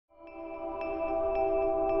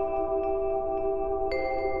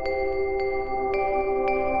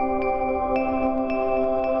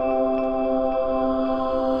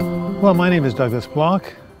Well, my name is Douglas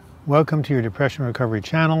Bloch. Welcome to your Depression Recovery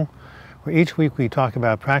channel, where each week we talk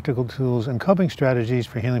about practical tools and coping strategies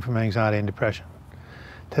for healing from anxiety and depression.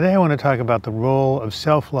 Today I want to talk about the role of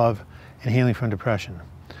self-love in healing from depression.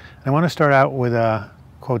 And I want to start out with a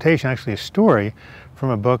quotation, actually a story, from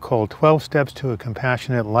a book called 12 Steps to a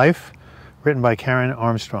Compassionate Life, written by Karen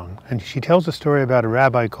Armstrong. And she tells a story about a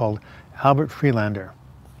rabbi called Albert Friedlander.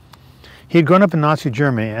 He had grown up in Nazi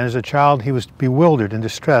Germany, and as a child he was bewildered and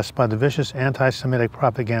distressed by the vicious anti-Semitic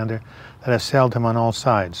propaganda that assailed him on all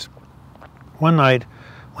sides. One night,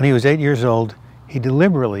 when he was 8 years old, he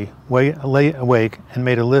deliberately lay awake and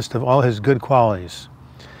made a list of all his good qualities.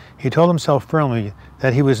 He told himself firmly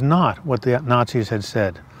that he was not what the Nazis had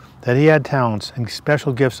said, that he had talents and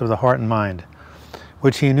special gifts of the heart and mind,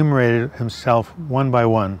 which he enumerated himself one by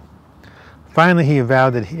one. Finally, he vowed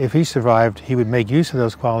that if he survived, he would make use of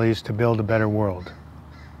those qualities to build a better world.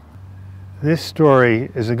 This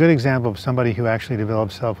story is a good example of somebody who actually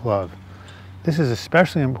developed self-love. This is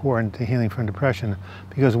especially important to healing from depression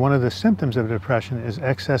because one of the symptoms of depression is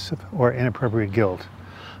excessive or inappropriate guilt.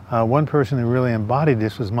 One person who really embodied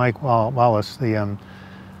this was Mike Wallace, the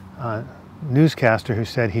newscaster, who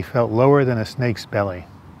said he felt lower than a snake's belly.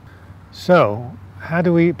 So, how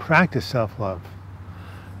do we practice self-love?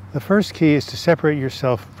 The first key is to separate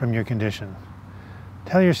yourself from your condition.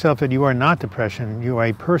 Tell yourself that you are not depression, you are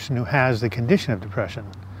a person who has the condition of depression.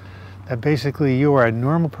 That basically you are a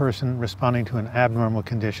normal person responding to an abnormal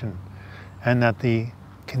condition, and that the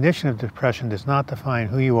condition of depression does not define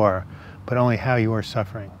who you are, but only how you are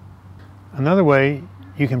suffering. Another way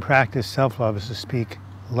you can practice self-love is to speak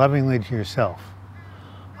lovingly to yourself.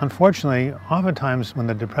 Unfortunately, oftentimes when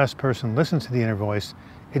the depressed person listens to the inner voice,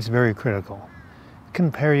 it's very critical. It can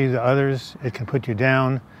compare you to others, it can put you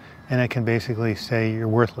down, and it can basically say you're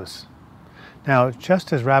worthless. Now,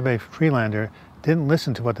 just as Rabbi Friedlander didn't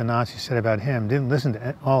listen to what the Nazis said about him, didn't listen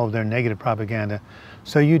to all of their negative propaganda,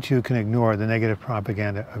 so you too can ignore the negative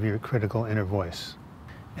propaganda of your critical inner voice.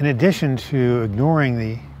 In addition to ignoring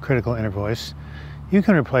the critical inner voice, you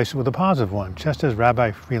can replace it with a positive one, just as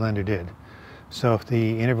Rabbi Friedlander did. So if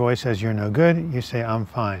the inner voice says you're no good, you say I'm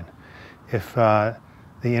fine. If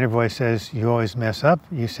the inner voice says you always mess up,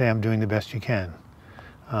 you say I'm doing the best you can.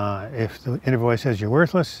 If the inner voice says you're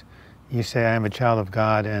worthless, you say I am a child of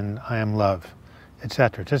God and I am love,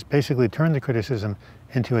 etc. Just basically turn the criticism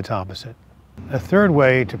into its opposite. A third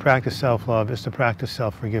way to practice self-love is to practice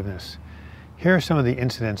self-forgiveness. Here are some of the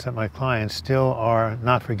incidents that my clients still are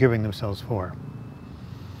not forgiving themselves for.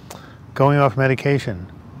 Going off medication,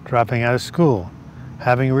 dropping out of school,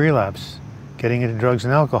 having a relapse, getting into drugs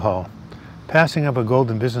and alcohol, passing up a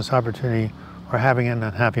golden business opportunity, or having an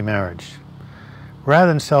unhappy marriage. Rather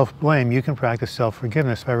than self-blame, you can practice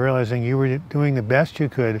self-forgiveness by realizing you were doing the best you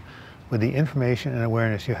could with the information and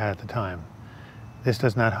awareness you had at the time. This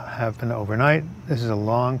does not happen overnight. This is a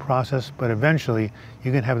long process, but eventually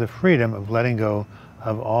you can have the freedom of letting go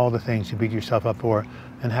of all the things you beat yourself up for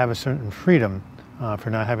and have a certain freedom for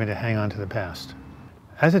not having to hang on to the past.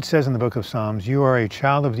 As it says in the book of Psalms, you are a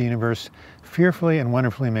child of the universe, fearfully and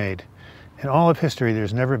wonderfully made. In all of history,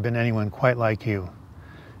 there's never been anyone quite like you.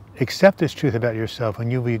 Accept this truth about yourself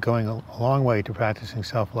and you'll be going a long way to practicing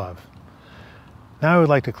self-love. Now I would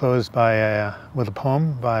like to close with a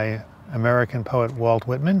poem by American poet Walt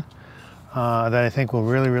Whitman that I think will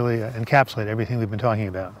really encapsulate everything we've been talking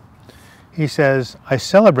about. He says, I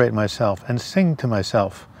celebrate myself and sing to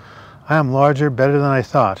myself. I am larger, better than I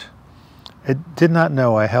thought. I did not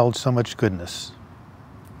know I held so much goodness.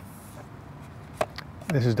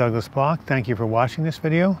 This is Douglas Bloch. Thank you for watching this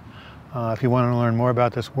video. If you want to learn more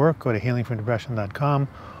about this work, go to healingfromdepression.com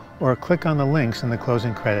or click on the links in the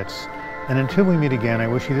closing credits. And until we meet again, I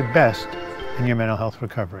wish you the best in your mental health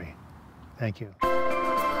recovery. Thank you.